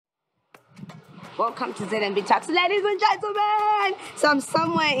Welcome to ZMBTalks, ladies and gentlemen. So I'm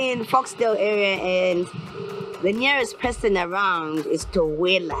somewhere in Foxdale area and the nearest person around is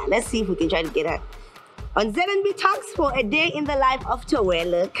Towela. Let's see if we can try to get her on ZMBTalks for a day in the life of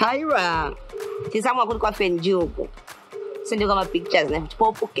Towela Kyra. She's someone who could find you. Send you my pictures and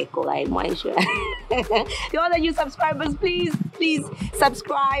popo keko like my sure. The other new subscribers, please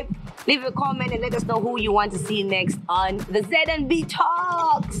subscribe, leave a comment and let us know who you want to see next on the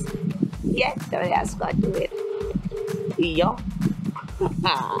ZMBTalks. Yeah, that's got to do it. Yeah.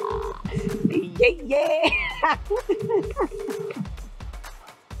 Yeah.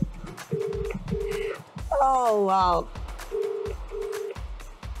 Oh wow.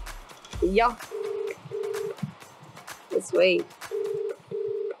 Yeah. Let's wait.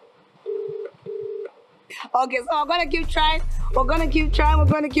 Okay, so we're gonna keep trying. We're gonna keep trying.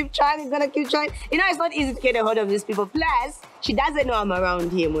 You know, it's not easy to get a hold of these people. Plus, she doesn't know I'm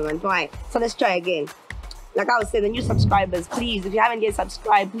around here. So let's try again. Like I was saying, the new subscribers, please, if you haven't yet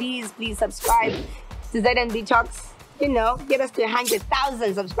subscribed, please subscribe to ZMBTalks. You know, get us to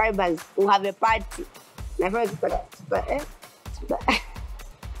 100,000 subscribers. We'll have a party. My first,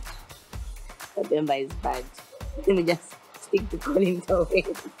 September is bad. Let me just stick to calling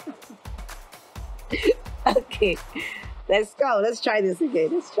Towela. Okay, let's go. Let's try this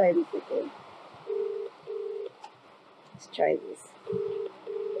again. Let's try this.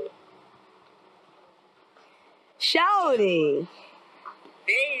 Shouty.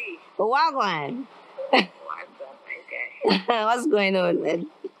 Hey. Wagwan. What's up, okay? What's going on, man?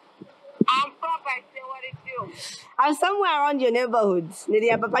 I'm Papa. I say what it do. I'm somewhere around your neighborhood.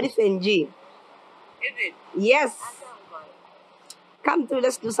 Near Papa Fenji. Is it? Yes. Come through,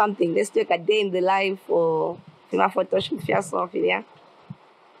 let's do something. Let's take a day in the life or film a photo shoot for yourself, yeah?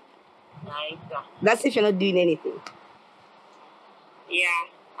 Nice. That's if you're not doing anything. Yeah,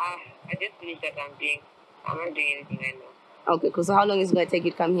 I just finished that I'm not doing anything right now. Okay, cool. So how long is it going to take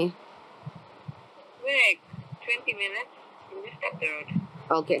you to come here? Like 20 minutes. You just up the road.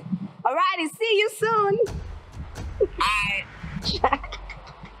 Okay. Alrighty, see you soon. Bye.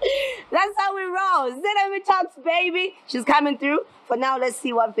 That's how we roll. ZMBTalks, baby. She's coming through. For now, let's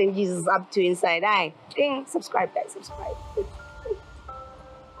see what Fenji is up to inside. Aye. Ding. Subscribe, guys. Subscribe.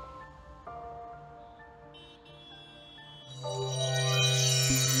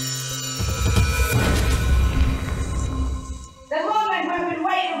 The moment we've been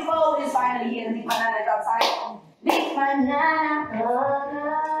waiting for is finally here. The manana is outside. The manana.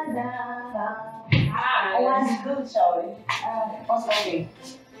 Hi. Oh, that's good, Shawty. What's going on?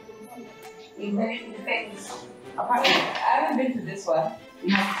 I haven't been to this one. You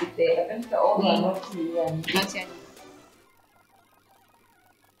have to sit there. I've been to the old one, not to the one. Not yet.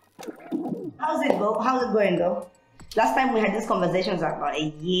 How's it going though? Last time we had these conversations about a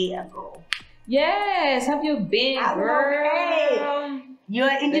year ago. Yes, have you been, girl?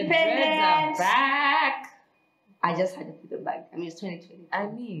 You're independent. The dreads are back. I just had to put them back. I mean, it's 2020. I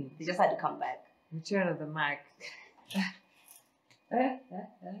mean, they just had to come back. Return of the Mac.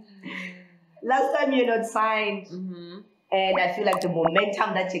 Last time you're not signed, and I feel like the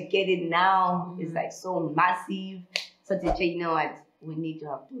momentum that you're getting now is like so massive. So today, you know what? We need to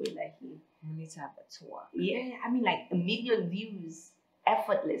have to do it like here. We need to have a tour. Yeah, I mean like 1 million views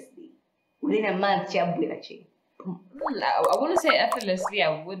effortlessly within a month. I wouldn't say effortlessly.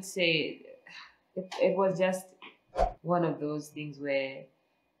 I would say it was just one of those things where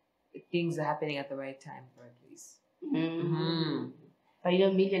things are happening at the right time for at least. But you know,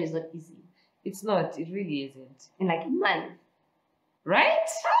 1 million is not easy. It's not. It really isn't. In like a month. Right?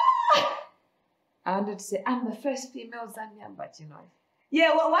 I wanted to say, I'm the first female Zambian, but you know.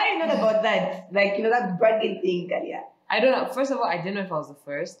 Yeah, well, why are you not about that? Like, you know, that bragging thing, Kalia. I don't know. First of all, I didn't know if I was the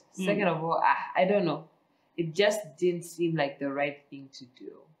first. Second of all, I don't know. It just didn't seem like the right thing to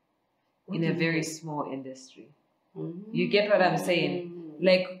do in a very small industry. You get what I'm saying?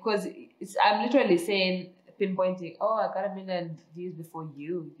 Like, because I'm literally saying, pinpointing, oh, I got 1 million views before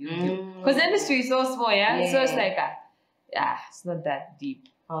you. Because the industry is so small, yeah? So it's like, it's not that deep.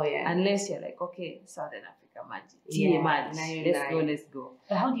 Oh, yeah. Unless you're like, okay, Southern Africa, man. Let's go.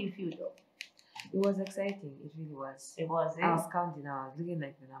 But how do you feel, though? It was exciting. It really was. It was, I was counting. I was looking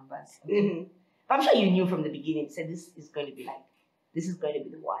like the numbers. But I'm sure you knew from the beginning, said this is going to be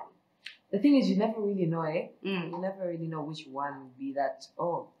the one. The thing is, you never really know, eh? You never really know which one will be that,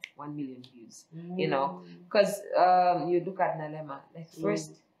 1 million views, you know? Because you look at Nalema, like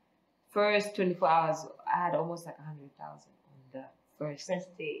first 24 hours, I had almost like 100,000 on the first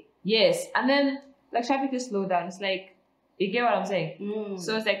day. Yes, and then like traffic is slowed down. It's like, you get what I'm saying?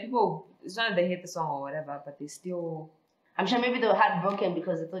 So it's like people, it's not that they hate the song or whatever, but they still I'm sure maybe they were heartbroken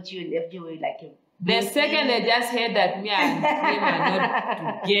because they thought you and FJ were like a the second they just heard that me and him are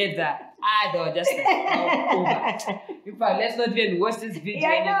not together, they were just like, oh, over. In fact, let's not even watch this video yeah,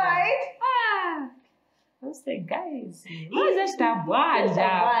 anymore. I know, right? I was like, guys,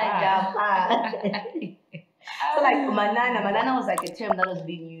 so like manana was like a term that was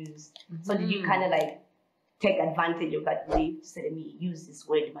being used. So did you kind of like take advantage of that belief to say to me, use this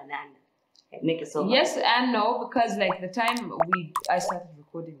word manana and make it so yes and no, because like the time I started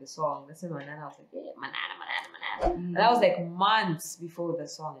recording the song, that's when manana, I was like, yeah, manana. And that was like months before the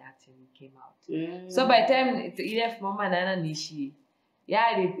song actually came out. So by the time it left mama nana nishi,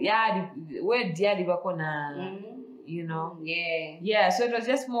 where you know, so it was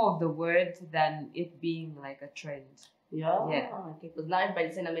just more of the word than it being like a trend. Okay, because now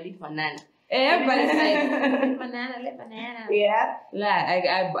everybody's saying I'm a little banana. Everybody's like banana. Yeah.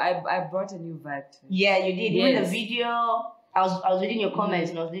 I brought a new vibe to it. Yeah, you did. Yes. Even the video, I was reading your comments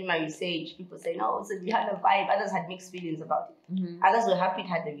and I was doing my research. People saying, "Oh, so we had a vibe." Others had mixed feelings about it. Others were happy it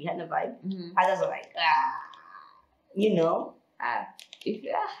had the Rihanna vibe. Others were like, you know. I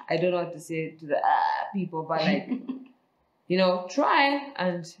don't know what to say to the people, but like, you know, try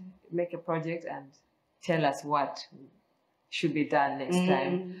and make a project and tell us what should be done next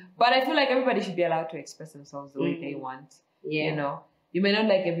time. But I feel like everybody should be allowed to express themselves the way they want. You know, you may not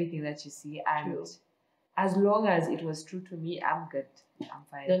like everything that you see, and as long as it was true to me, I'm good. I'm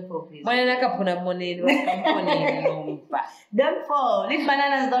fine. Don't fall, please. Don't fall. These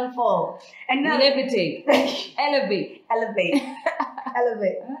bananas don't fall. And now levitate. Elevate.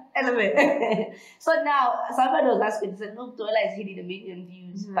 So now somebody was asking, said, look, Towela is hitting 1 million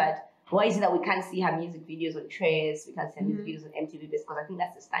views, but why is it that we can't see her music videos on Trace, we can't see her music videos on MTV? Because I think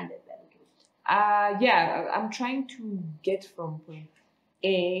that's the standard that I'm trying to get from point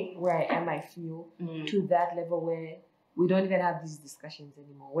A, where I am, I feel, to that level where we don't even have these discussions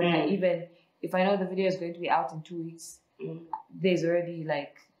anymore. Where even if I know the video is going to be out in 2 weeks, there's already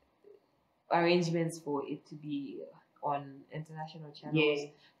like arrangements for it to be on international channels.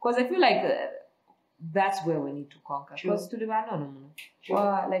 Because I feel like that's where we need to conquer. Because to the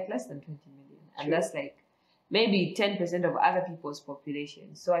like less than 20 million. And that's like maybe 10% of other people's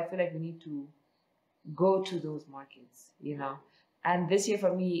population. So I feel like we need to go to those markets, you know. And this year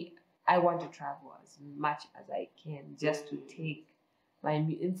for me, I want to travel as much as I can just to take my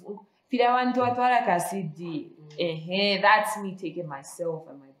info. If I want to CD, that's me taking myself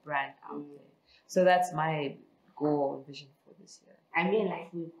and my brand out there. So that's my goal and vision for this year. I mean,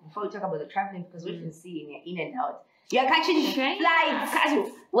 like, before we talk about the traveling, because we can see in and out. You're catching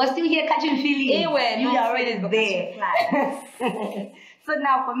flights. We're still here catching feelings. You are already there. So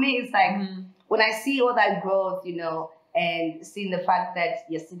now for me, it's like, when I see all that growth, you know, and seeing the fact that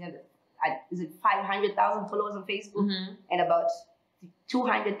you're sitting at, is it 500,000 followers on Facebook and about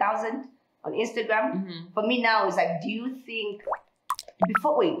 200,000 on Instagram? For me now, it's like, do you think,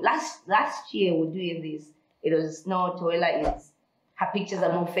 last year we're doing this, it was, no, Towela is, her pictures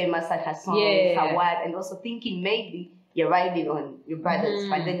are more famous than her songs, her what, and also thinking maybe you're riding on your brothers,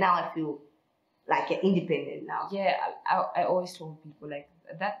 but then now I feel like you're independent now. Yeah, I always told people, like,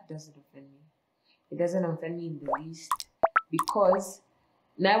 that doesn't offend me. It doesn't offend me in the least, because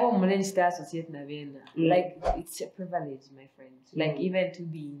now like, it's a privilege, my friend. Like, even to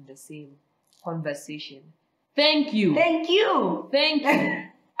be in the same conversation. Thank you.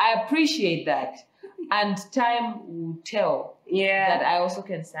 I appreciate that. And time will tell that I also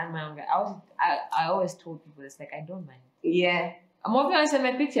can stand my own ground. I always told people, it's like, I don't mind. Yeah. I'm working on send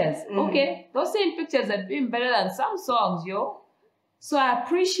my pictures. Okay. Those same pictures are doing better than some songs, yo. So I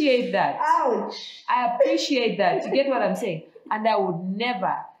appreciate that. Ouch. I appreciate that. You get what I'm saying? And I would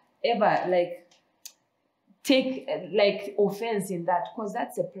never, ever, like, take, like, offense in that, because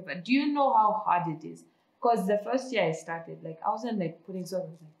that's a privilege. Do you know how hard it is? Because the first year I started, like, I wasn't, like, putting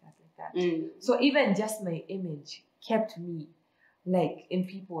songs like that. So even just my image kept me, like, in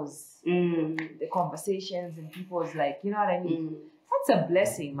people's the conversations and people's, like, you know what I mean? That's a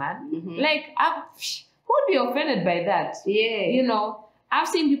blessing, man. Like, who would be offended by that? Yeah. You know, I've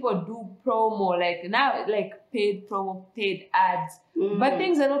seen people do promo, like, now, like, paid promo, paid ads, but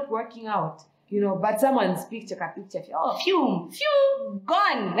things are not working out. You know, but someone's picture, gone.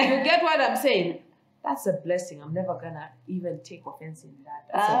 You get what I'm saying? That's a blessing. I'm never gonna even take offense in that.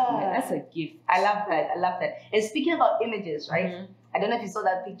 That's a gift. I love that. And speaking about images, right? I don't know if you saw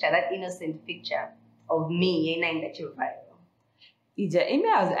that picture, that innocent picture of me in that you're viral.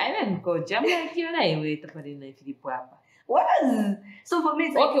 I didn't go jump like you and I wait for the What? So for me,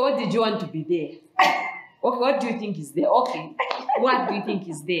 it's like, okay, what did you want to be there? Okay, what do you think is there? Okay, what do you think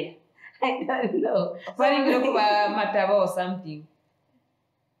is there? I don't know. Probably look about Mataba or something.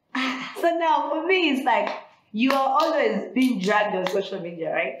 So now for me, it's like you are always being dragged on social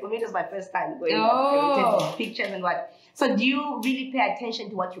media, right? For me, it was my first time going up pictures and what. So do you really pay attention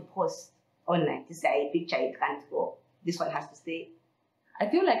to what you post online? To say a picture, it can't go. This one has to stay. I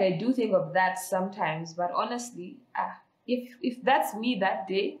feel like I do think of that sometimes, but honestly, if that's me that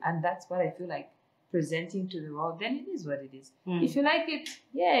day and that's what I feel like presenting to the world, then it is what it is. If you like it,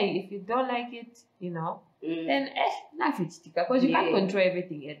 yay. If you don't like it, then because you can't control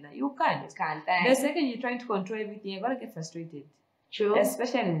everything, Edna. You can't. The second you're trying to control everything, you're gonna get frustrated. True.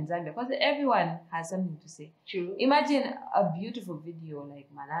 Especially in Zambia, because everyone has something to say. True. Imagine a beautiful video like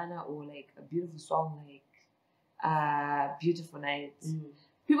Manana or like a beautiful song like Beautiful Night.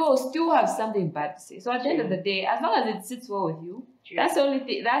 People will still have something bad to say. So at the end of the day, as long as it sits well with you, that's the only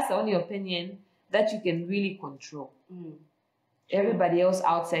thing. That's the only opinion that you can really control. Everybody else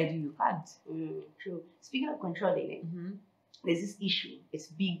outside you can't. True. Speaking of controlling it, there's this issue. It's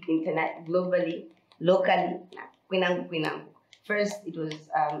big, internet, globally, locally. Kwinangu. First, it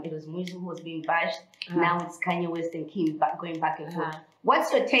was Muizu who was being bashed. Now it's Kanye West and Kim going back and forth.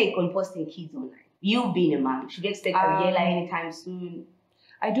 What's your take on posting kids online? You being a mom, should you expect Ariela anytime soon?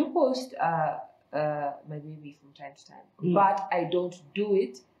 I do post my baby from time to time, but I don't do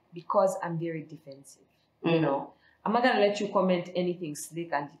it because I'm very defensive. You know, I'm not gonna let you comment anything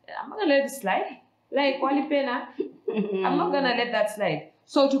slick, and I'm not gonna let it slide. Like Wali Pena, I'm not gonna let that slide.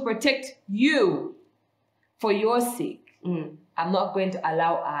 So to protect you, for your sake, I'm not going to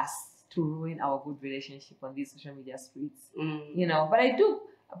allow us to ruin our good relationship on these social media streets. You know, but I do.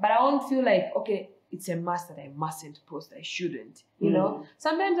 But I won't feel like, okay, it's a must that I mustn't post. I shouldn't. You know,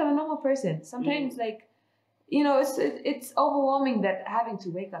 sometimes I'm a normal person. Sometimes like, you know, it's overwhelming that having to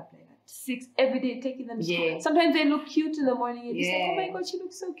wake up like at 6 every day, taking them to school. Sometimes they look cute in the morning and you say, oh my God, she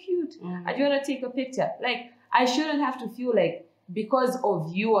looks so cute. I do want to take a picture. Like, I shouldn't have to feel like because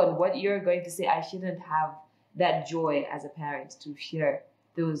of you and what you're going to say, I shouldn't have that joy as a parent to share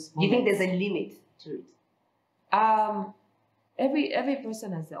those moments. Do you think there's a limit to it? Every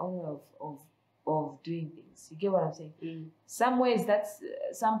person has their own way of doing things. You get what I'm saying? Some ways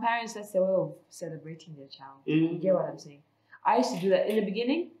some parents, that's their way of celebrating their child. You get what I'm saying? I used to do that in the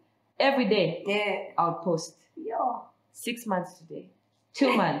beginning. Every day, I would post. 6 months today,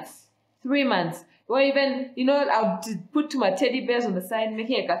 2 months, 3 months. Or even, you know, I would put my teddy bears on the side,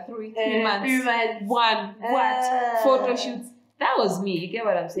 making like a 3 months, 3 months. one, photo shoots. That was me. You get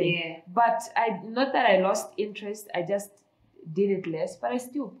what I'm saying? But not that I lost interest. I just did it less, but I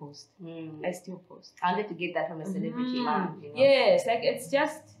still post. I still post. I wanted to get that from a celebrity mom. You know? Yes, like it's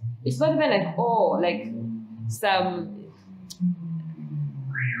not even like like some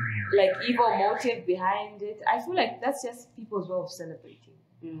like evil motive behind it. I feel like that's just people's way of celebrating.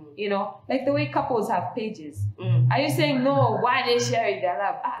 You know, like the way couples have pages. Are you saying no? Why are they sharing their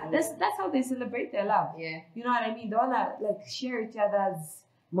love? That's how they celebrate their love. You know what I mean? They wanna like share each other's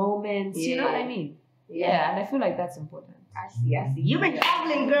moments. You know what I mean? And I feel like that's important. I see. You've been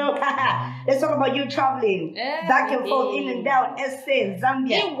traveling, girl. Let's talk about you traveling. Back and forth, in and down, SA,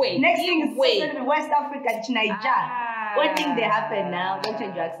 Zambia. Next thing is West Africa, Nigeria. What thing they happen now? Don't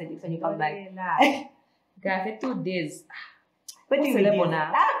change your accent when you come back. Guys, 2 days. What's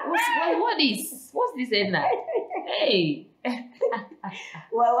this, Edna? Hey.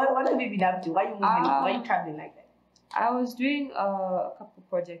 What have you been up to? Why are you moving? Why are you traveling like that? I was doing a couple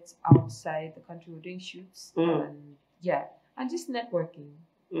projects outside the country. We're doing shoots and just networking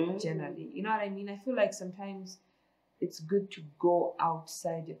generally. You know what I mean? I feel like sometimes it's good to go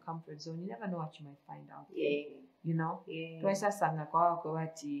outside your comfort zone. You never know what you might find out. You know?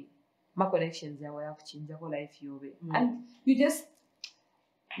 My connections are where life and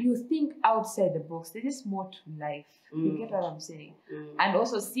you think outside the box. There is more to life. You get what I'm saying? And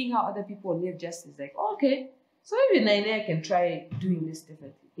also seeing how other people live just is like, okay, so maybe Naina can try doing this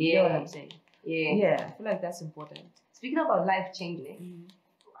differently. You get what I'm saying? I feel like that's important. Speaking about life changing,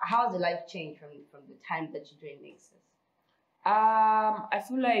 how has the life changed from the time that you joined Nexus? I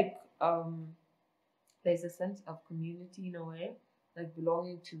feel like there's a sense of community in a way, like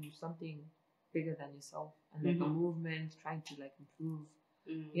belonging to something bigger than yourself, and like a movement trying to like improve,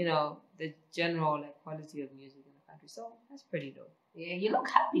 you know, the general like quality of music in the country. So that's pretty dope. Yeah, you look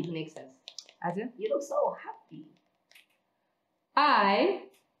happy, Nexus. I do? You look so happy. I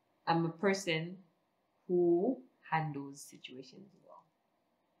am a person who handles situations well.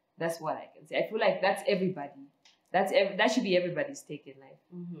 That's what I can say. I feel like that's everybody. That should be everybody's take in life.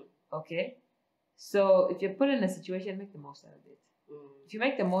 Okay? So if you're put in a situation, make the most out of it. If you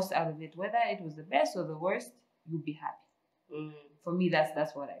make the most out of it, whether it was the best or the worst, you'll be happy. For me,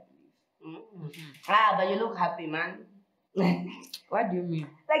 that's what I Ah, but you look happy, man. What do you mean?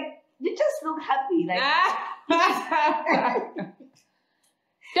 Like, you just look happy. Like,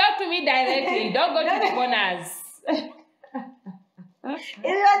 talk to me directly. Don't go to the corners. If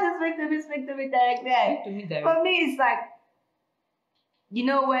you want to speak to me directly. Speak to me directly. For me, it's like, you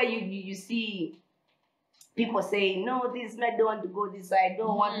know, where you see people saying, no, this man don't want to go this side,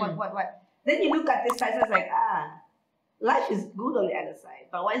 don't want what. Then you look at this side, so it's like, life is good on the other side,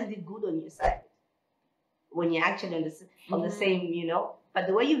 but why is it good on your side? When you're actually on the same, you know? But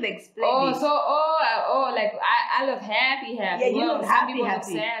the way you've explained it. Like I look happy. Yeah, you look happy. Look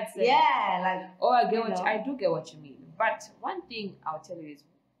sad. Yeah, like. Oh, I do get what you mean. But one thing I'll tell you is,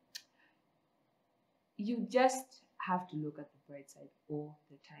 you just have to look at the bright side all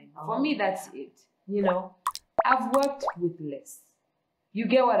the time. For me, that's it. You know, I've worked with less. You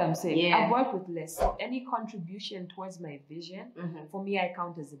get what I'm saying? Yeah. I've worked with less. So any contribution towards my vision, for me, I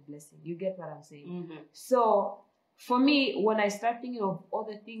count as a blessing. You get what I'm saying? So for me, when I start thinking of all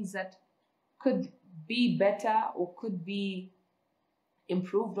the things that could be better or could be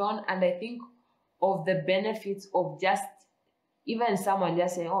improved on, and I think of the benefits of just even someone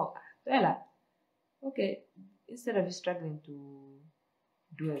just saying, oh, Towela, okay, instead of you struggling to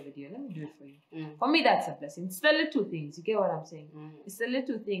do a video, let me do it for you. For me, that's a blessing. It's the little things. You get what I'm saying? It's the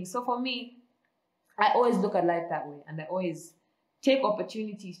little things. So for me, I always look at life that way, and I always take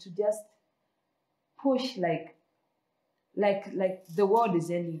opportunities to just push like the world is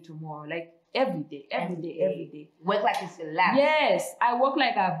ending tomorrow. Like every day. Work like it's your last. Yes, I work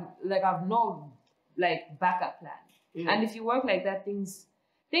like I've no backup plan. And if you work like that, things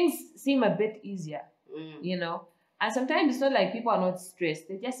seem a bit easier. You know. And sometimes it's not like people are not stressed.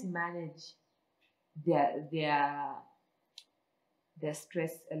 They just manage their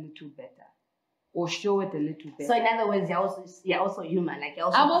stress a little better, or show it a little better. So in other words, you're also human. Like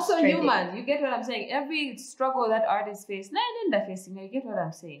I'm also human. You get what I'm saying? Every struggle that artists face, facing. You get what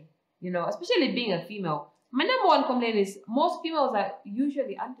I'm saying? You know, especially being a female. My number one complaint is most females are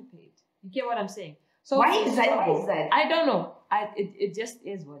usually underpaid. You get what I'm saying? So why is that? I don't know. It just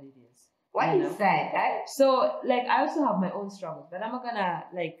is what it is. Why is that? Right? So, like, I also have my own struggles, but I'm not gonna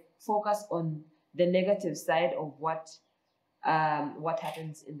focus on the negative side of what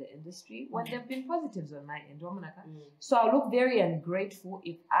happens in the industry when there have been positives on my end. So I look very ungrateful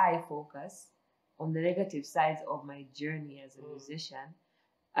if I focus on the negative sides of my journey as a musician,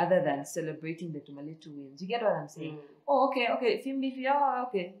 other than celebrating the Tumalitu wins. You get what I'm saying? Oh, okay, okay.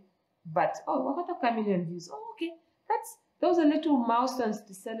 But what got a million views? Oh, okay, those are little milestones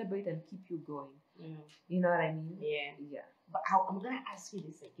to celebrate and keep you going. You know what I mean? Yeah. But I'm going to ask you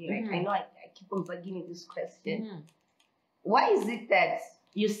this again. I know I keep on bugging you this question. Why is it that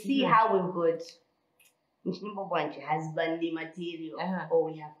you see how we've got husband material,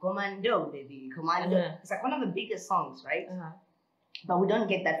 or we have Commando, baby, Commando. It's like one of the biggest songs, right? But we don't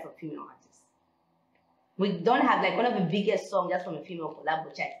get that from female artists. We don't have one of the biggest songs just from a female collab,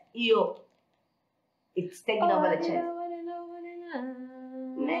 which it's taking over the chart.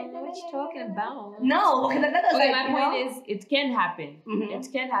 What you talking about? No, my point is, it can happen.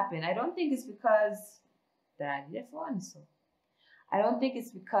 It can happen. I don't think it's because I don't think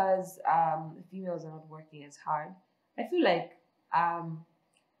it's because females are not working as hard. I feel like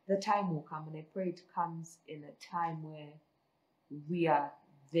the time will come, and I pray it comes in a time where we are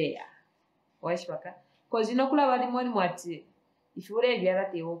there. Because you know, if you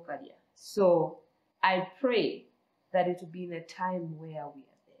would have so I pray that it will be in a time where we are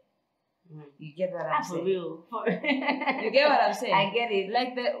there. You get what I'm saying? For real. You get what I'm saying? I get it.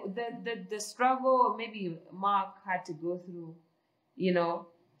 Like the struggle maybe Mark had to go through, you know,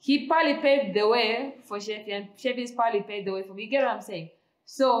 he probably paved the way for Shefi, and Shefi's probably paved the way for me. You get what I'm saying?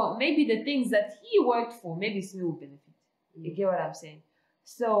 So maybe the things that he worked for, maybe Smee will benefit. You get what I'm saying?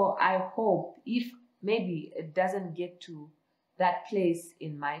 So I hope if maybe it doesn't get to that place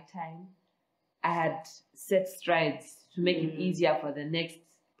in my time, I had set strides to make it easier for the next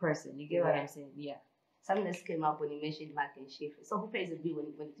person. You get what I'm saying? Yeah. Something just came up when you mentioned Mark and Shefi. So who pays the bill when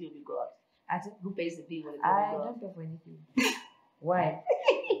the two of you go out? Who pays the bill when the two of you go out? I don't pay for anything. Why?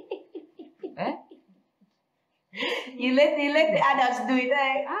 You let the adults do it,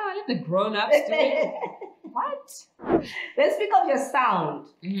 eh? Let the grown-ups do it. What? Let's pick up your sound.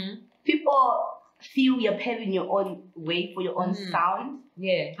 People feel you're paving your own way for your own sound.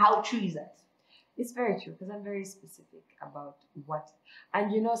 Yeah. How true is that? It's very true, because I'm very specific about what,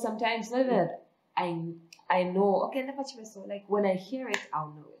 and you know, sometimes not that I know, okay, never so like when I hear it, I'll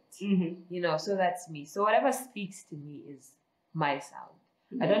know it. You know, so that's me. So whatever speaks to me is my sound.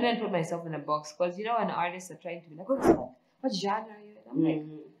 I don't then put myself in a box, because you know, when artists are trying to be like, what genre are you in? I'm like,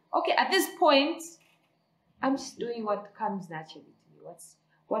 okay, at this point, I'm just doing what comes naturally to me.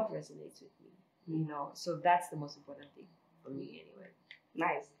 What resonates with me, you know? So that's the most important thing for me anyway.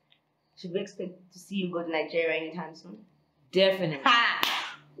 Nice. Should we expect to see you go to Nigeria anytime soon? Definitely. Ha!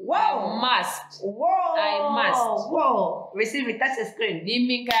 Whoa! I must. Whoa! I must. Whoa! Receive it, touch the screen. The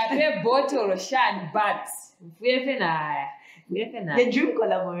dream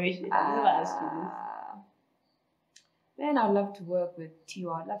collaboration. Man, I'd love to work with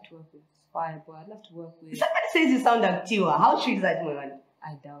Tiwa. I'd love to work with Fireboy. I'd love to work with... Somebody says you sound like Tiwa. How true is that, man?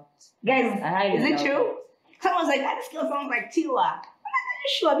 I doubt. Guys, Is it true? Someone's like, that girl sounds like Tiwa. I'm not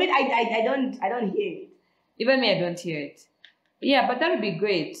sure. I mean, I don't hear it. Even me, I don't hear it. Yeah, but that would be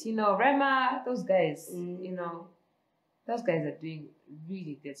great. You know, Rema, those guys, you know, those guys are doing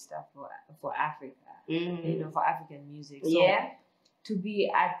really good stuff for Africa, you know, for African music. So to be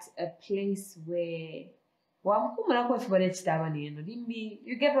at a place where, you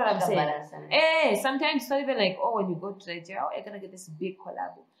get what I'm saying? Hey, sometimes it's not even like, oh, when you go to Nigeria, oh, you're going to get this big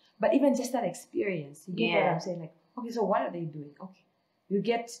collab. But even just that experience, you get what I'm saying? Like, okay, so what are they doing? Okay. You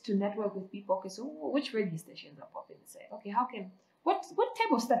get to network with people. Okay, so which radio stations are popping? Say, okay, what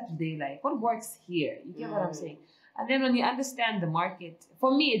type of stuff do they like? What works here? You get what I'm saying? And then when you understand the market,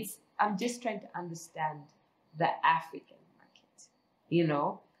 for me, I'm just trying to understand the African market, you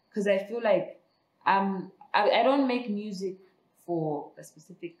know? Because I feel like I don't make music for a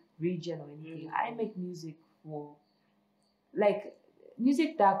specific region or anything. I make music for, like,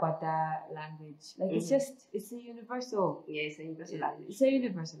 music Dakwata language. Like, it's a universal. Yeah, it's a universal language. It's a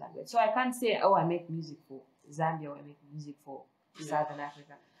universal language. So I can't say, oh, I make music for Zambia or I make music for Southern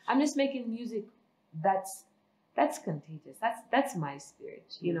Africa. I'm just making music that's contagious. That's my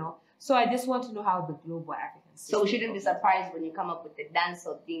spirit, you know? So I just want to know how the global African system. So we shouldn't be surprised when you come up with the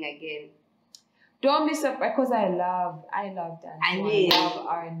dancehall thing again. Don't be surprised, because I love dance. I love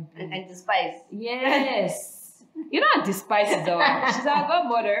R&B. And the spice. Yes. You don't despise her, though. She's our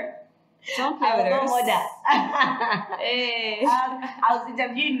godmother. Don't play with her. Godmother. Hey. I was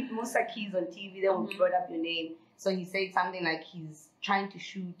interviewing Musa Keys on TV. Then we brought up your name. So he said something like he's trying to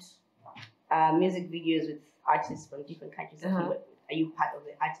shoot music videos with artists from different countries. Are you part of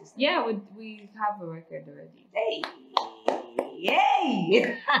the artist? Yeah, we have a record already. Hey.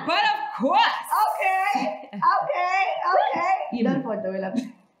 Yay! But of course. Okay. You don't put Towela.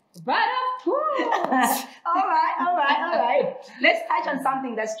 But of course. all right. Let's touch on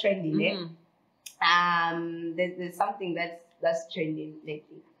something that's trending. There's something that's trending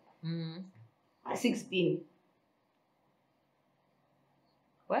lately. 6-pin.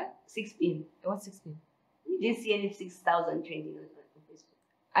 What? 6-pin. What's 6-pin? You didn't see any 6,000 trending on Facebook?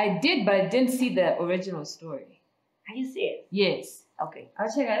 I did, but I didn't see the original story. Are you serious? Yes. Okay. I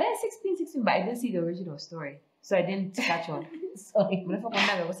was checking, 16, but I didn't see the original story. So I didn't catch on. Sorry.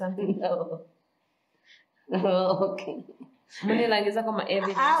 Or something. No. Okay. Oh, yeah.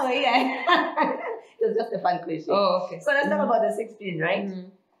 It was just a fun question. Oh, okay. So let's talk about the 6-pin, right?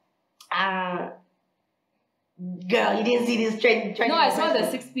 Girl, you didn't see this trend. No, I saw the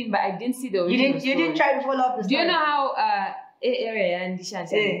 6-pin, but I didn't see the original story. You didn't try to follow up the story. Do you know how area and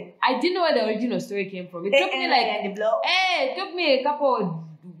I didn't know where the original story came from. It took me it took me a couple of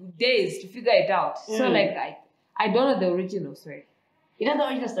days to figure it out. So like I don't know the original story. You don't know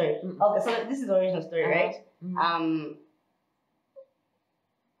the original story? Okay, so this is the original story, right?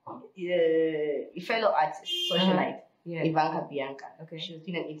 A fellow artist, socialite, Ivanka Bianca. Okay. She was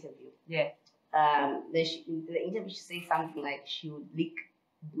doing an interview. Yeah. Then in the interview she said something like she would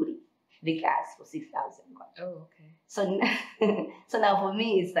lick ass for 6,000. Oh, okay. So now for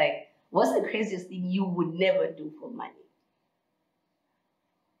me it's like, what's the craziest thing you would never do for money?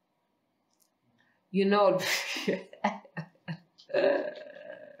 You know,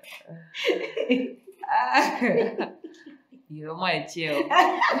 you're my chill.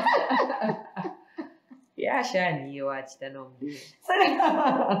 Yeah, Shani, you watch the number.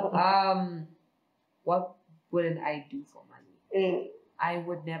 What wouldn't I do for money? I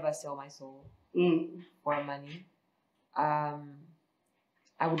would never sell my soul for money. I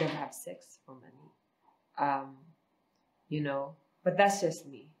would never have sex for money. You know, but that's just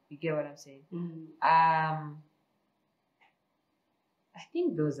me. You get what I'm saying? I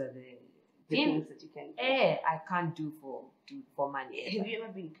think those are the things that you can do. I can't do for money. Have you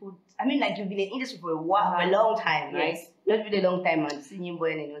ever been put? I mean, like you've been in the industry for a long time, right? Yes. Not really a long time, man. Singing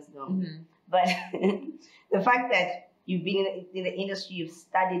boy and it was long. But the fact that you've been in the industry, you've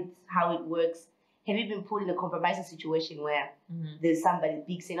studied how it works. Have you been put in a compromising situation where there's somebody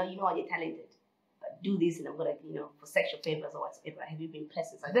big saying, "Oh, you know what, you're talented, but do this, and I'm gonna, for sexual favors or whatever." Have you been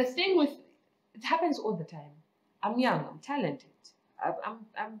pressed? The thing with it happens all the time. I'm young. I'm talented.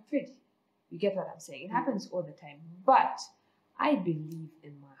 I'm pretty. You get what I'm saying? It happens all the time. But I believe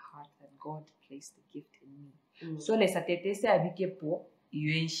in my heart that God placed the gift in me. So let's say abikepo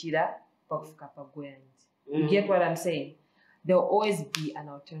yuenshira pakufika pagoyandi. You get what I'm saying? There'll always be an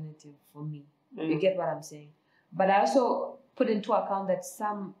alternative for me. You get what I'm saying? But I also put into account that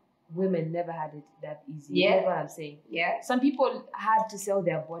some women never had it that easy. You get what I'm saying? Yeah. Some people had to sell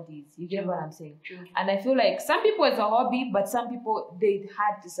their bodies. You get what I'm saying? True. And I feel like some people it's a hobby, but some people they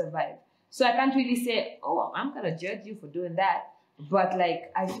had to survive. So I can't really say, oh, I'm gonna judge you for doing that. But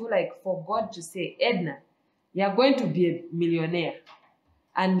like I feel like for God to say, Edna, you're going to be a millionaire.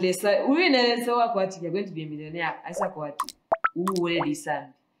 And they say, you're going to be a millionaire. I said, what? Who already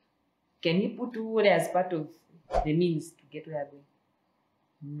son? Can he put who as part of the means to get where I'm going?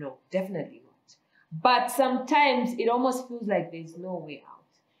 No, definitely not. But sometimes it almost feels like there's no way out.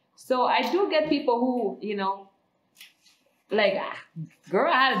 So I do get people who, you know, like,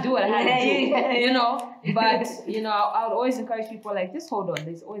 girl, I had to do what I had to do, you know. But, you know, I would always encourage people like, just hold on.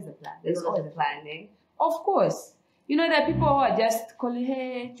 There's always a plan. There's always a plan, eh? Of course. You know, there are people who are just calling,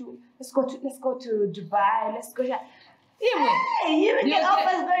 hey, let's go to Dubai. Let's go here. Hey, you even get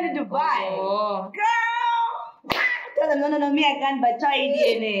offers going to Dubai. Oh. Girl! Tell them, no, me I can't, but try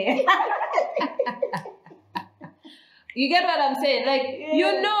DNA. You get what I'm saying? Like,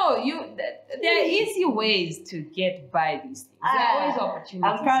 you know, there are easy ways to get by these things. There are always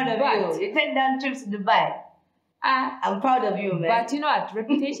opportunities. I'm proud of you. You take down trips to Dubai. I'm proud of you, man. But you know, at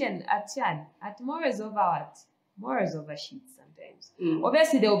reputation, at Chan, more is over what? More is over sheets sometimes.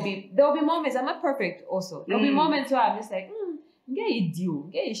 Obviously, there'll be moments. I'm not perfect also. There'll be moments where I'm just like, get you deal,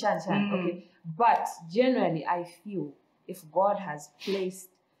 get you shan. Okay. But generally, I feel if God has placed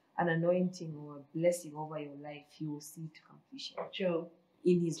an anointing or a blessing over your life, He will see to completion. True.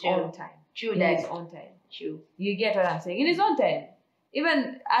 In His own time. True. In His own time. True. You get what I'm saying? In His own time.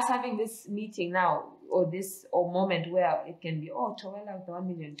 Even us having this meeting now, or moment where it can be, Towela with 1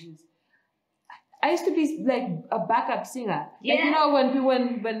 million views. I used to be like a backup singer. Yeah. Like, you know,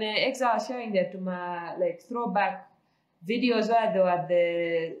 when the ex are sharing that to my like throwback videos where they were at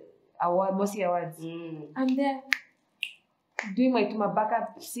the Mosi Awards. I'm there doing my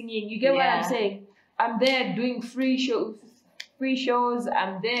backup singing. You get what I'm saying? I'm there doing free shows.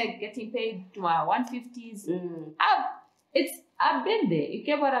 I'm there getting paid to my 150s. I've been there. You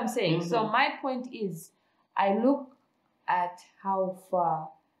get what I'm saying? So my point is, I look at how far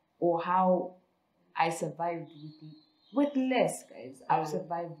or how I survived with less, guys. I've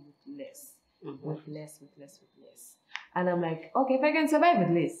survived with less. With less. And I'm like, okay, if I can survive with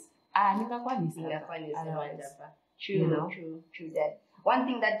less, True, you know? True. That one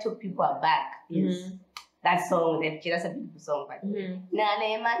thing that took people aback is that song. That's a beautiful song, by the way.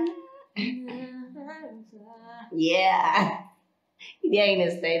 Yeah. Yeah, in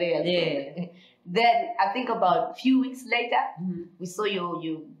a stadium. Yeah. Then I think about a few weeks later, we saw your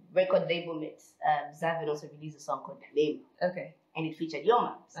record label mates. Zambian also released a song called Glam. Okay. And it featured your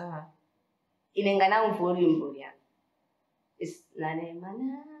moms. Inengana volume. It's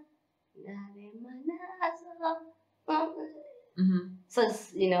manana. So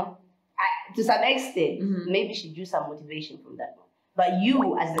you know, to some extent, maybe she drew some motivation from that one. But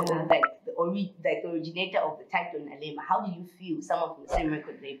you, as the originator of the title Nalema, how do you feel? Someone from the same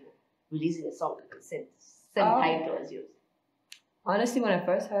record label releasing a song with the same title as yours. Honestly, when I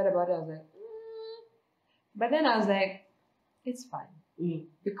first heard about it, I was like, but then I was like, it's fine.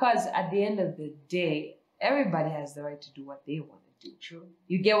 Because at the end of the day, everybody has the right to do what they want to do. True.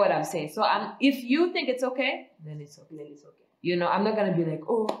 You get what I'm saying? So if you think it's okay, then it's okay. You know, I'm not going to be like,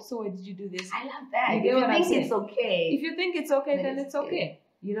 oh, so why did you do this? I love that. You get what I'm saying? It's okay. If you think it's okay, then it's okay.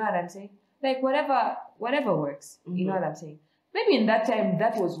 You know what I'm saying? Like, whatever works. You know what I'm saying? Maybe in that time,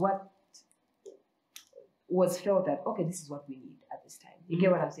 that was what was felt that, okay, this is what we need at this time. You get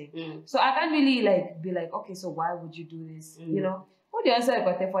what I'm saying? So I can't really be like, okay, so why would you do this? You know? What the answer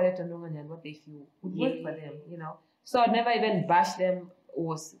about they for to know and what they feel would work for them, you know? So I'd never even bash them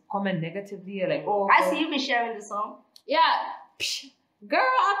or comment negatively or like, oh. I see you been sharing the song. Yeah. Girl,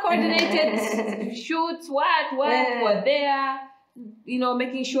 I coordinated shoots, were there, you know,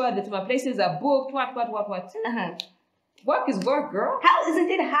 making sure that my places are booked, what. Work is work, girl. How isn't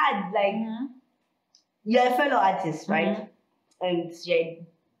it hard? Like, you're a fellow artist, right? And you're a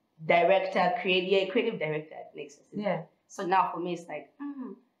creative director at Nexus. Yeah. So now for me, it's like,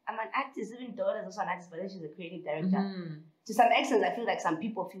 I'm an artist. Even daughter's also an artist, but then she's a creative director. To some extent, I feel like some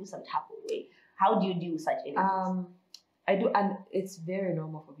people feel some type of way. How do you deal with such energies? I do, and it's very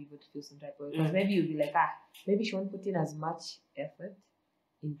normal for people to feel some type of way. Because maybe you'll be like, maybe she won't put in as much effort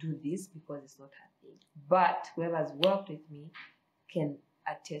into this because it's not happening. But whoever's worked with me can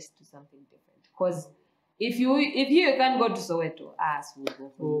attest to something different. Because if you can't go to Soweto,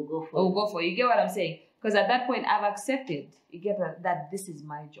 we'll go for it. You get what I'm saying? Because at that point, I've accepted, you get that this is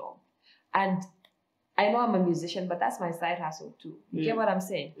my job. And I know I'm a musician, but that's my side hustle too. You get what I'm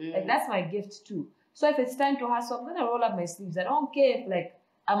saying? Like, that's my gift too. So if it's time to hustle, I'm going to roll up my sleeves. I don't care if, like,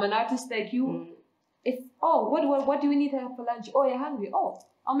 I'm an artist like you. What do we need to have for lunch? Oh, you're hungry. Oh,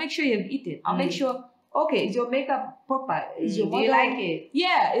 I'll make sure you've eaten. I'll make sure, okay, is your makeup proper? Is your model? Do you like it?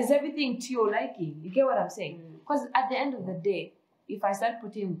 Yeah, is everything to your liking? You get what I'm saying? Because at the end of the day, if I start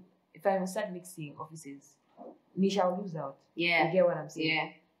mixing offices, Nisha will lose out. Yeah. You get what I'm saying? Yeah.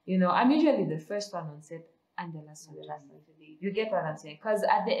 You know, I'm usually the first one on set and the last one to leave. You get what I'm saying? Because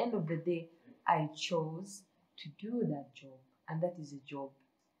at the end of the day, I chose to do that job, and that is a job.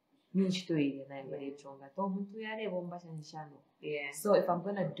 Yeah. So if I'm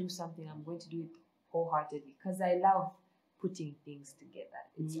gonna do something, I'm going to do it wholeheartedly because I love putting things together.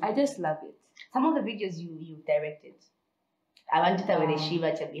 I just love it. Some of the videos you directed, I want to tell you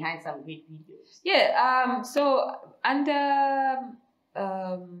Shiva behind some great videos. Yeah. So under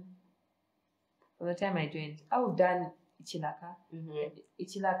from the time I joined, I've done Ichilaka,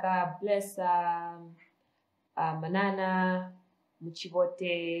 Ichilaka, Bless, Manana,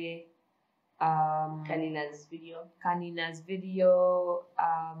 Muchibote, Kanina's video.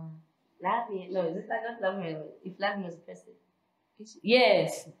 Love Me. No, is it not Love Me? If Love Me was a person.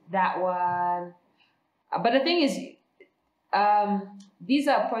 Yes, that one. But the thing is, these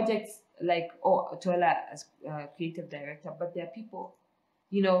are projects like Towela as creative director, but there are people,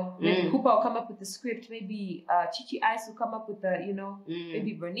 you know, maybe Hooper will come up with the script, maybe Chichi Ice will come up with the, you know,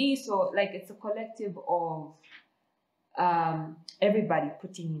 maybe Bernice, or like it's a collective of everybody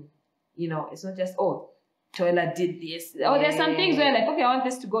putting in, you know, it's not just, Towela did this. There's some things where like, okay, I want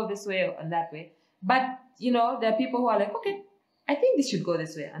this to go this way and that way. But, you know, there are people who are like, okay, I think this should go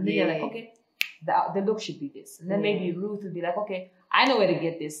this way. And then you're like, okay, the look should be this. And then maybe Ruth will be like, okay, I know where to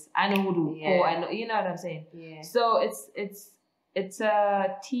get this. I know who to go. I know, you know what I'm saying? Yeah. So it's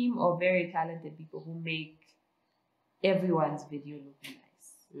a team of very talented people who make everyone's video look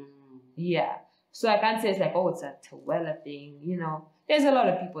nice. Yeah. So I can't say it's like, it's a Towela thing, you know. There's a lot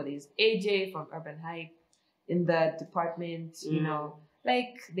of people. There's AJ from Urban Hype in the department, you know.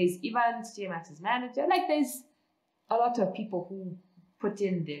 Like, there's Evans, JMax's manager. Like, there's a lot of people who put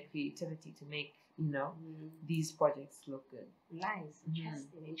in their creativity to make, you know, these projects look good. Nice.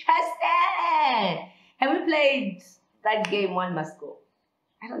 Interesting. Have we played that game One Must Go?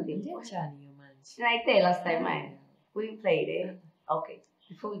 I don't think so. Did I tell last time, man? We played it. Okay.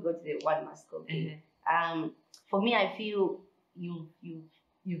 Before we go to the One Must Go game, for me, I feel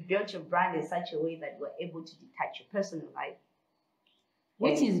you've built your brand in such a way that you're able to detach your personal life,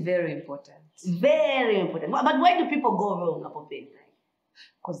 which is very important. Very important. But why do people go wrong about being like?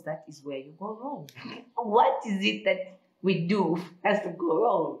 Because that is where you go wrong. What is it that we do has to go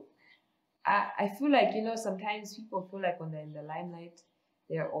wrong? I feel like, you know, sometimes people feel like when they're in the limelight,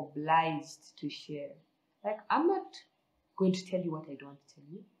 they're obliged to share. Like, I'm not going to tell you what I don't want to tell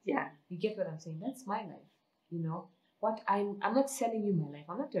you. Yeah. You get what I'm saying? That's my life, you know? I'm not selling you my life.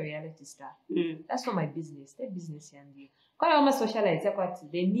 I'm not a reality star. That's not my business. Their business, and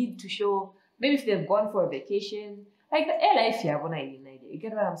they need to show, maybe if they've gone for a vacation, like the life you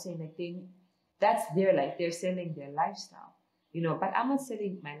get what I'm saying? Like that's their life. They're selling their lifestyle, you know. But I'm not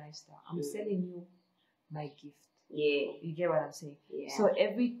selling my lifestyle. I'm selling you my gift. Yeah, you get what I'm saying? Yeah. So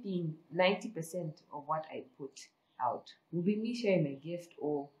everything, 90% of what I put out will be me sharing my gift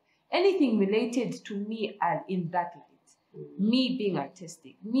or anything related to me in that light. Me being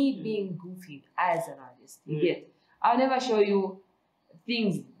artistic, me being goofy as an artist. You get? I'll never show you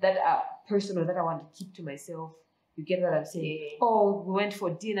things that are personal that I want to keep to myself. You get what I'm saying? Yeah. Oh, we went for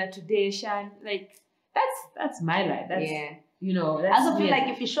dinner today, Shan. Like, that's my life. That's, you know. That's I also feel like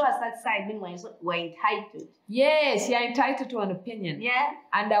if you show us that side, meanwhile, we're entitled. Yes, you're entitled to an opinion. Yeah.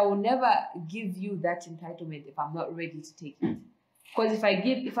 And I will never give you that entitlement if I'm not ready to take it. Because if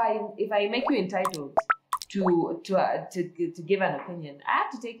I make you entitled to give an opinion, I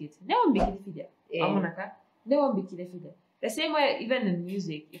have to take it. No one be the same way, even in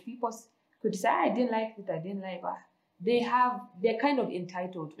music, if people could say, I didn't like it, they're kind of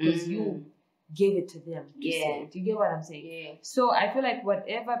entitled because you gave it to them to say it. You get what I'm saying? Yeah. So I feel like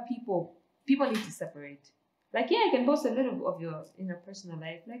whatever people need to separate. Like, I can post a little of your personal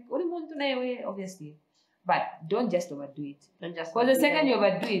life. Like, what do you want to know? Obviously. But don't just overdo it. Because the second you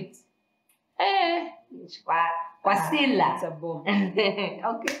overdo it, it's a bomb.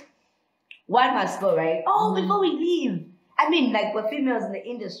 Okay. One must go, right? Before we leave, I mean, like, we're females in the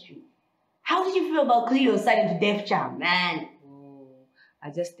industry. How did you feel about Cleo signing to Def Jam, man? I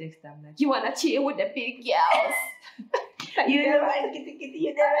just text them like, you wanna chill with the big girls? You know right, kitty,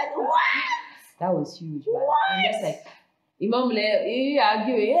 you know right. What? That was huge, man. I'm just like, Imam you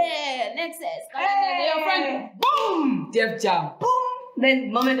argue, yeah, Nexus, Hey. your friend, boom, Def Jam, Boom.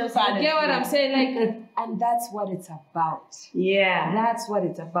 Then moment of silence. You get what I'm saying? Like, and that's what it's about. Yeah. That's what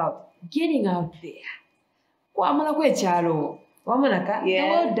it's about. Getting out there. The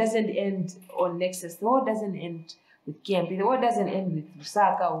world doesn't end on Nexus. The world doesn't end with camping. The world doesn't end with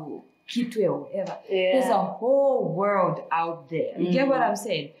Lusaka or Kitwe or whatever. Yeah. There's a whole world out there. You get what I'm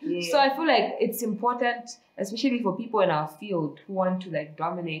saying? Yeah. So I feel like it's important, especially for people in our field who want to like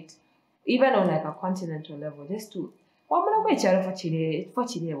dominate, even on like a continental level, just to you get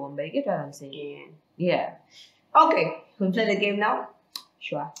what I'm saying? Yeah. Okay. Can we play the game now?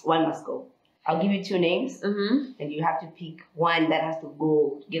 Sure. One must go. I'll give you two names, and you have to pick one that has to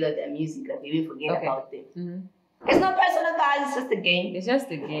go together with their music. Like we forget about them. It's not personal, guys. It's just a game. It's just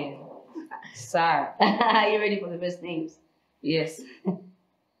a game. Sorry. Are you ready for the first names? Yes. No,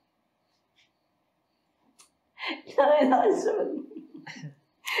 it's true.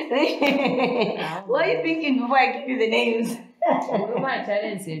 What are you thinking before I give you the names?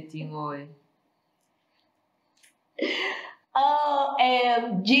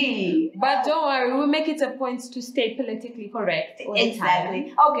 OMG. But don't worry, we'll make it a point to stay politically correct.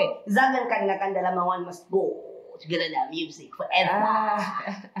 Exactly. Okay. Zambian Kandala one must go together their music forever.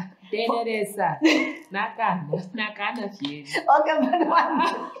 Okay, but one.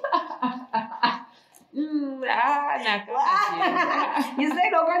 You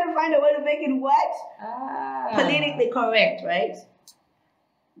said we're going to find a way to make it what? Politically correct, right?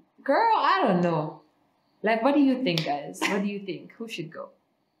 Girl, I don't know. Like, what do you think, guys? What do you think? Who should go?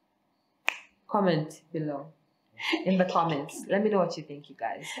 Comment below. In the comments. Let me know what you think, you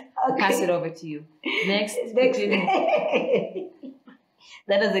guys. I'll pass it over to you. Next.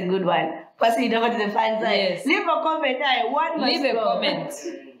 That is a good one. Passing it over to the fan side. Yes. Leave a comment. Leave a comment.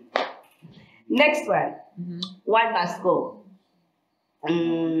 Next one. One must go.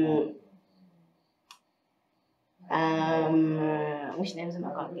 Which names am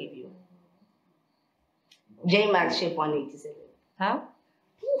I going to give you? J Max Shape 187. Huh?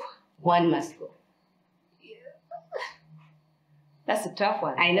 One must go. That's a tough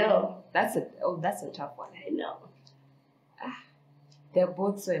one. I know. That's a tough one. I know. They're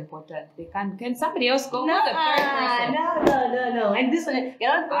both so important. They can somebody else go? No, Who's the third person? no. And this one, you're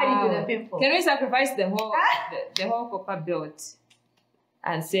not going to the people. Can we sacrifice the whole copper belt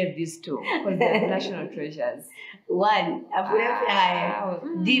and save these two? Because they're national treasures. One,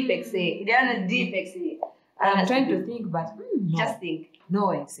 deep XA. They're on a deep XA. I'm trying to think, but no. Just think. No,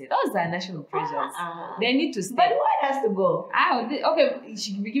 XA. Those are national treasures. They need to stay. But one has to go. Okay,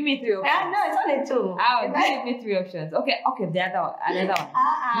 give me three options. No, it's only two. Give me three options. Okay, the other one, another one.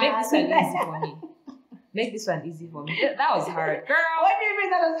 Make this one easy for me. Make this one easy for me. That was hard, girl. What do you mean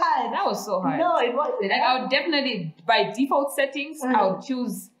that was hard? That was so hard. No, it wasn't. Like, I would definitely, by default settings, I would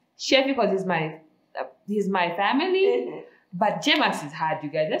choose Chef because he's my family. But J-Max is hard, you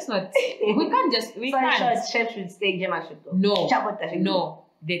guys. Let's not. We can't. Chef should stay. J-Max should go. No. Chabota should go.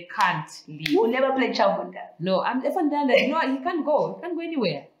 They can't leave. We'll never play Chabota. No, I'm even done that. No, he can't go. He can't go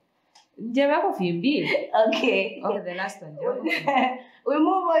anywhere. Okay. Okay, the last one. We move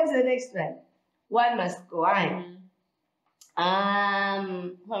on to the next one. One must go. What am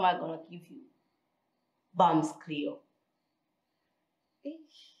I gonna give you? Bums Cleo.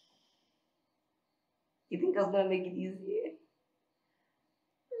 You think I was gonna make it easier?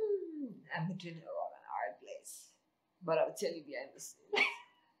 I'm between a rock and a hard place. But I'll tell you behind the scenes.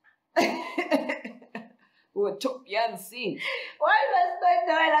 We'll talk behind the scenes. Why must I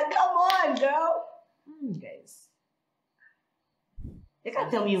Towela? Come on, girl. Guys. You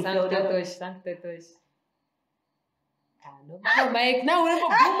can't tell me you failed. Sanctatosh. No, Mike. Now we're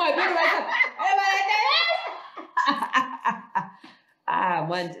going to boom my baby like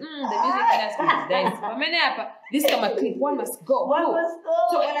man. The music industry is nice. This time a clip. One must go. One must go.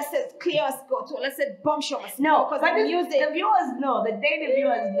 Towela said clear must go. Towela said bomb show must go. No, but the viewers know. The daily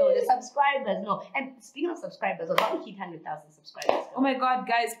viewers know. The subscribers know. And speaking of subscribers, I want to hit 100,000 subscribers. Oh my God,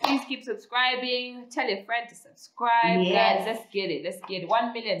 guys! Please keep subscribing. Tell your friend to subscribe. Yes. Guys, let's get it.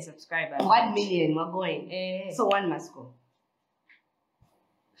 1 million subscribers. 1 million. We're going. So one must go.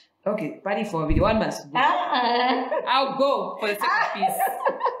 Okay, party for me. One must go. I'll go for the sake of peace.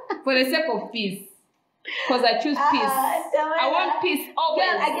 For the sake of peace. Because I choose peace. I want peace always.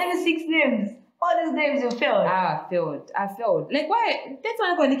 Girl, I gave you 6 names. All these names you failed. I failed. Like, why? That's why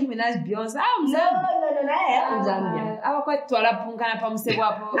I'm going to Nicki Minaj, Beyonce. I'm No, I am Zambian. I'm quite Towela Punkana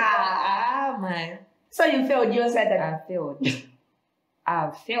Pamsebo. Man. So you failed. You said that. I failed.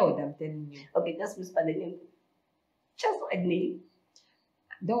 I've failed, I'm telling you. Okay, just whisper the name. Just one name.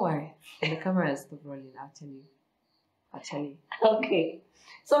 Don't worry. When the camera is stop rolling, I'll tell you. I'll tell you. Okay.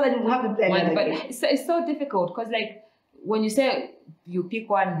 So then we have to play another But game. it's so difficult because like when you say you pick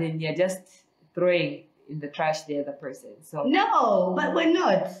one, then you're just throwing in the trash the other person. So No, but we're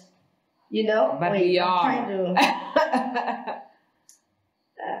not. You know? But wait, we I'm are. trying to...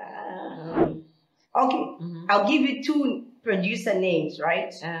 okay. I'll give you 2 producer names,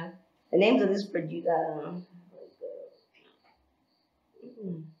 right? The names of this producer.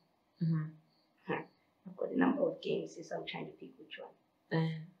 I've got a number of games, so I'm trying to pick which one.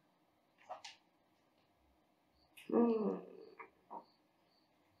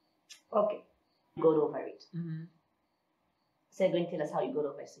 Okay. Got over it. So you're going to tell us how you got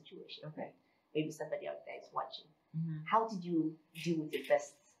over a situation. Okay. Maybe somebody out there is watching. How did you deal with your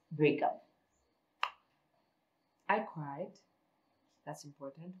first breakup? I cried. That's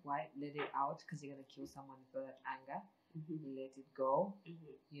important. Why? Let it out because you're going to kill someone for that anger. Let it go,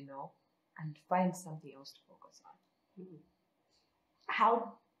 you know, and find something else to focus on.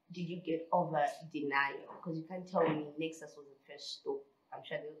 How did you get over denial? Because you can't tell me Nexus was the first stop. I'm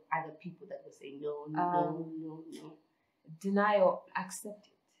sure there were other people that were saying no. Denial, accept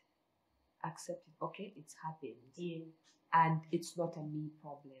it. Accept it. Okay, it's happened. And it's not a me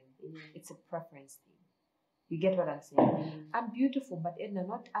problem. It's a preference thing. You get what I'm saying? I'm beautiful, but Edna,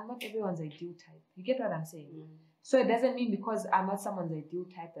 I'm not everyone's ideal type. You get what I'm saying? So it doesn't mean because I'm not someone's ideal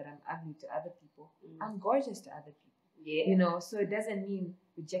type that I'm ugly to other people. I'm gorgeous to other people. You know, so it doesn't mean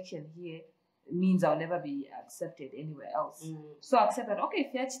rejection here means I'll never be accepted anywhere else. So accept that, okay,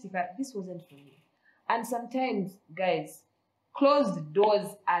 this wasn't for me. And sometimes, guys, closed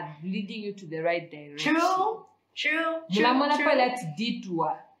doors are leading you to the right direction. True.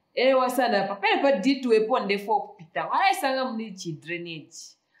 Detour. Sana papa detour upon the folk Peter. Why sanga mnichi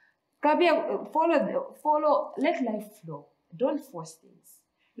drainage? Follow, let life flow. Don't force things.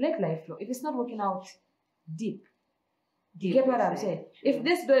 Let life flow. If it's not working out, deep. You get what I'm saying? If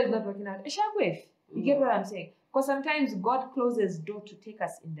this door is not working out, you get what I'm saying? Because sometimes God closes door to take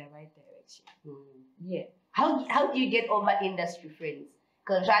us in the right direction. Yeah. How do you get over industry friends?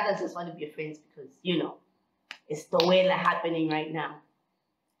 Because I just want to be your friends because, you know, it's Towela happening right now.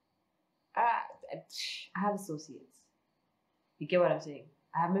 I have associates. You get what I'm saying?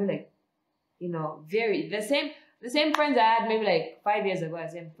 I have maybe like, you know, the same friends I had maybe like 5 years ago, the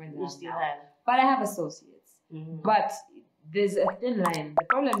same friends I have now. But I have associates. But there's a thin line. The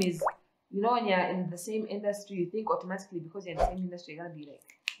problem is, you know, when you're in the same industry, you think automatically because you're in the same industry, you're gonna be like,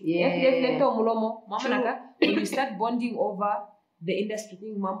 when you start bonding over the industry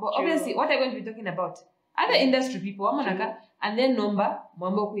thing, obviously, what are you going to be talking about? Other industry people, and then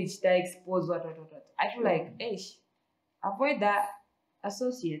mambo which they expose what. I feel like, avoid that.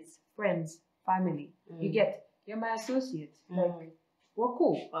 Associates, friends, family. You're my associate. Like, we're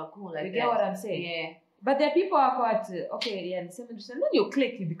cool. Like you get what I'm saying? Yeah. But there are people who are quite, in the same industry. Then you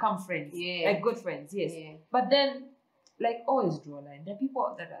click, you become friends. Yeah. Like good friends, yes. Yeah. But then, like, always draw a line. There are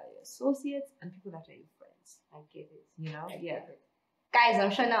people that are your associates and people that are your friends. I get it. You know? Guys,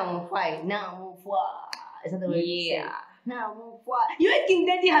 I'm sure now I'm fine. Now I'm is that the way you say? Now I'm You and King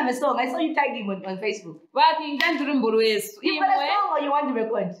Daddy have a song. I saw you tag him on Facebook. Well, King Daddy you got a song or you want to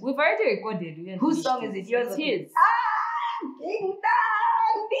record? We've already recorded. Whose song is it? Yours? It's his. King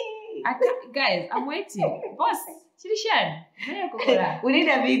Daddy! Guys, I'm waiting. Boss, Chirishan. We need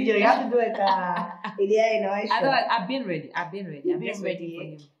a video. You have to do it. I've been ready. I'm just waiting for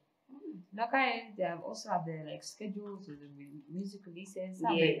him. They also have the like schedules with the music releases.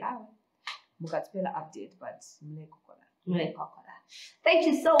 Mukatsipela update, but thank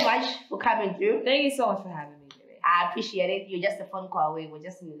you so much for coming through. Thank you so much for having me, baby. I appreciate it. You're just a phone call away. We're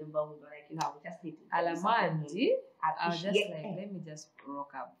just in the neighborhood. Like, you know, we just need to. Alamandi. I was just like, let me just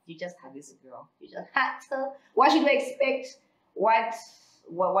rock up. You just had this girl. You just had to. What should we expect?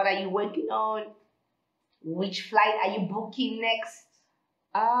 What are you working on? Which flight are you booking next?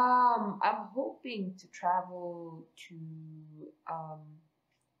 I'm hoping to travel to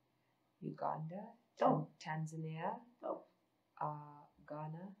Uganda, Tanzania,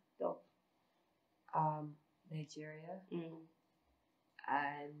 Ghana, Nigeria,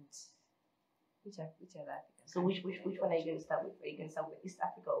 and which other African? So which one are you going to start with? Are you going to start with East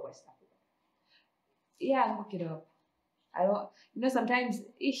Africa or West Africa? Yeah, I'll look it up. I don't. Sometimes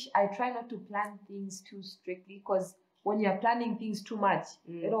I try not to plan things too strictly because when you're planning things too much,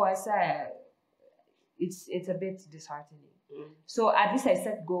 it's a bit disheartening. So at least I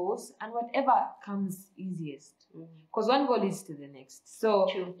set goals and whatever comes easiest. Because one goal leads to the next. So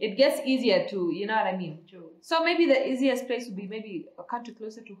it gets easier too, you know what I mean? So maybe the easiest place would be maybe a country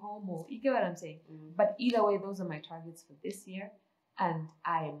closer to home, or you get what I'm saying? But either way, those are my targets for this year. And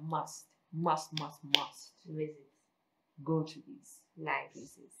I must visit. Go to these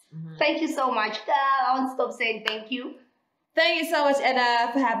places. Thank you so much, girl. I won't stop saying thank you. Thank you so much,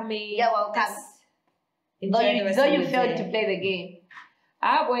 Edna, for having me. You're welcome. Though you failed to play the game.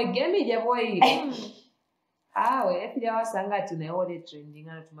 Ah boy, give me the boy. Ah, well, if you are sanga to know the trending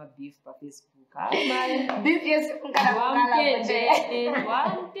and to my beef for Facebook. Ah, man. This is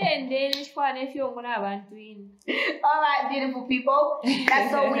all right, beautiful people.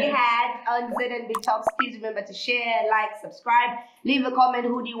 That's all we had on ZMBTalks. Please remember to share, like, subscribe, leave a comment.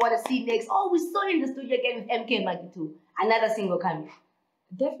 Who do you want to see next? Oh, we saw you in the studio again with MK Maggie too. Another single coming.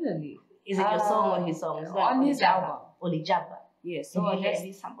 Definitely. Is it your song or his song? On his album. Only Jabba. Yes. So I guess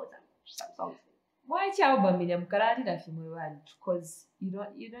some songs. Why album because you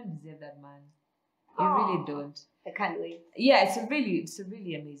don't deserve that, man. You really don't. I can't wait. Yeah, it's a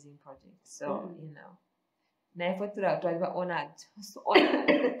really amazing project. So you know. Now if I honored. So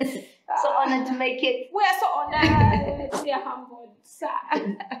honored. So honored to make it. We're so honored. We are humbled.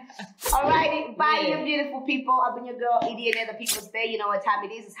 Alrighty, bye you beautiful people. I've been your girl, Edie, and other people's day. You know what time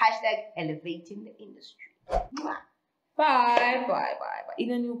it is. It's hashtag elevating the industry. Bye. Bye. Bye.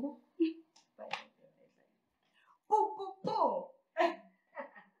 Bye.